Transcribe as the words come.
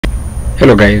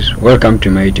Hello guys, welcome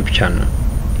to my YouTube channel.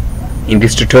 In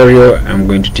this tutorial I'm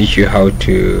going to teach you how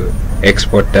to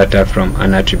export data from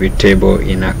an attribute table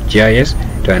in ArcGIS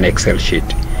to an Excel sheet.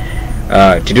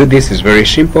 To do this is very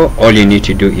simple. All you need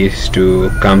to do is to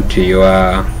come to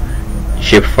your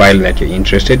shapefile that you're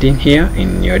interested in here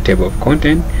in your table of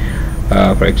content.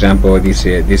 For example, this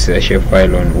is a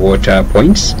shapefile on water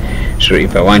points. So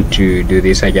if I want to do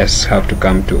this, I just have to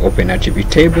come to open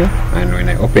attribute table, and when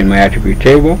I open my attribute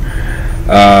table,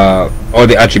 all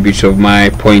the attributes of my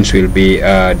points will be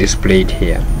displayed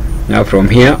here. Now from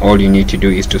here, all you need to do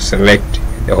is to select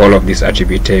the whole of this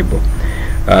attribute table.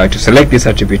 To select this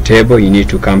attribute table, you need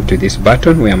to come to this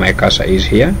button where my cursor is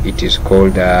here. It is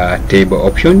called table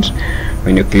options.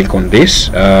 When you click on this,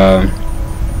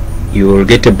 you will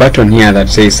get a button here that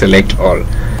says select all.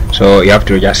 So you have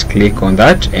to just click on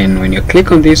that, and when you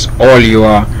click on this, all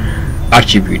your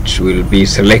attributes will be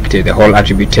selected. The whole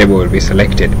attribute table will be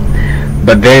selected.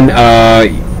 But then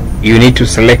you need to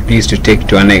select these to take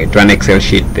to an Excel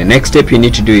sheet. The next step you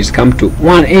need to do is come to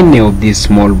any of these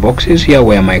small boxes here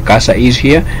where my cursor is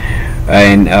here,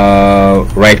 and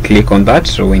right click on that.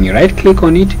 So when you right click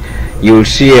on it, you will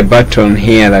see a button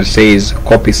here that says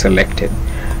copy selected.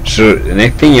 So the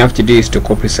next thing you have to do is to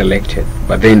copy selected.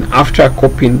 But then after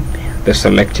copying the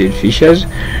selected features,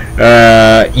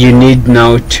 you need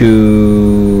now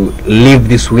to leave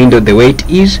this window the way it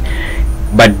is,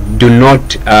 but do not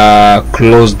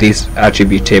close this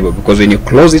attribute table, because when you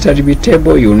close this attribute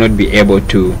table, you will not be able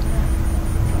to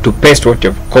paste what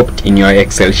you've copied in your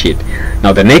Excel sheet.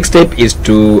 Now the next step is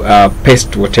to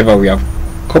paste whatever we have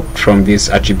copied from this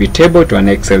attribute table to an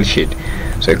Excel sheet.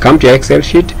 So you come to your Excel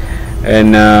sheet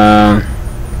and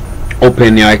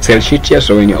open your Excel sheet here.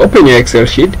 So when you open your Excel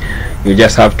sheet, you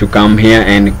just have to come here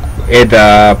and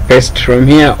either paste from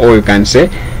here, or you can say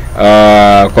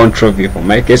Ctrl V. For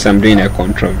my case, I'm doing a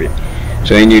Ctrl V.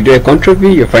 So when you do a Ctrl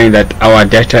V, you find that our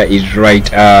data is right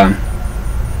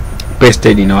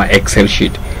pasted in our Excel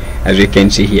sheet. As you can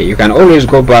see here, you can always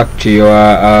go back to your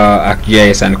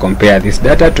ArcGIS and compare this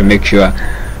data to make sure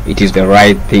it is the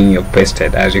right thing you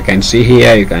pasted. As you can see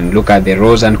here, you can look at the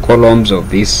rows and columns of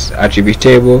this attribute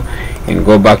table and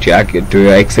go back to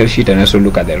your Excel sheet and also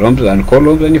look at the rows and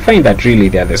columns, and you find that really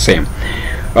they are the same.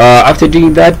 After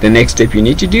doing that, the next step you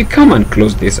need to do, come and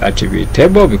close this attribute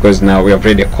table, because now we have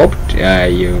already copied.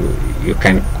 You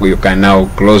can now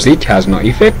close it. It has no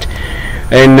effect.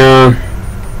 And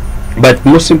but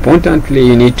most importantly,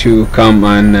 you need to come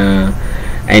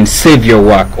and save your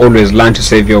work. Always learn to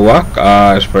save your work.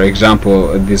 For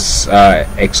example, this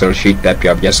Excel sheet that we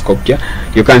have just copied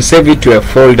here, you can save it to a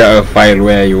folder or file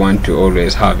where you want to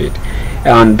always have it.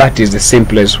 And that is the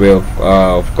simplest way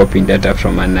of copying data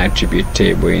from an attribute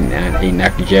table in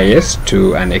ArcGIS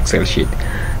to an Excel sheet.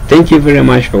 Thank you very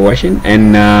much for watching,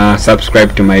 and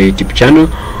subscribe to my YouTube channel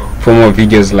for more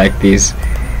videos like this.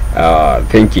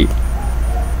 Thank you.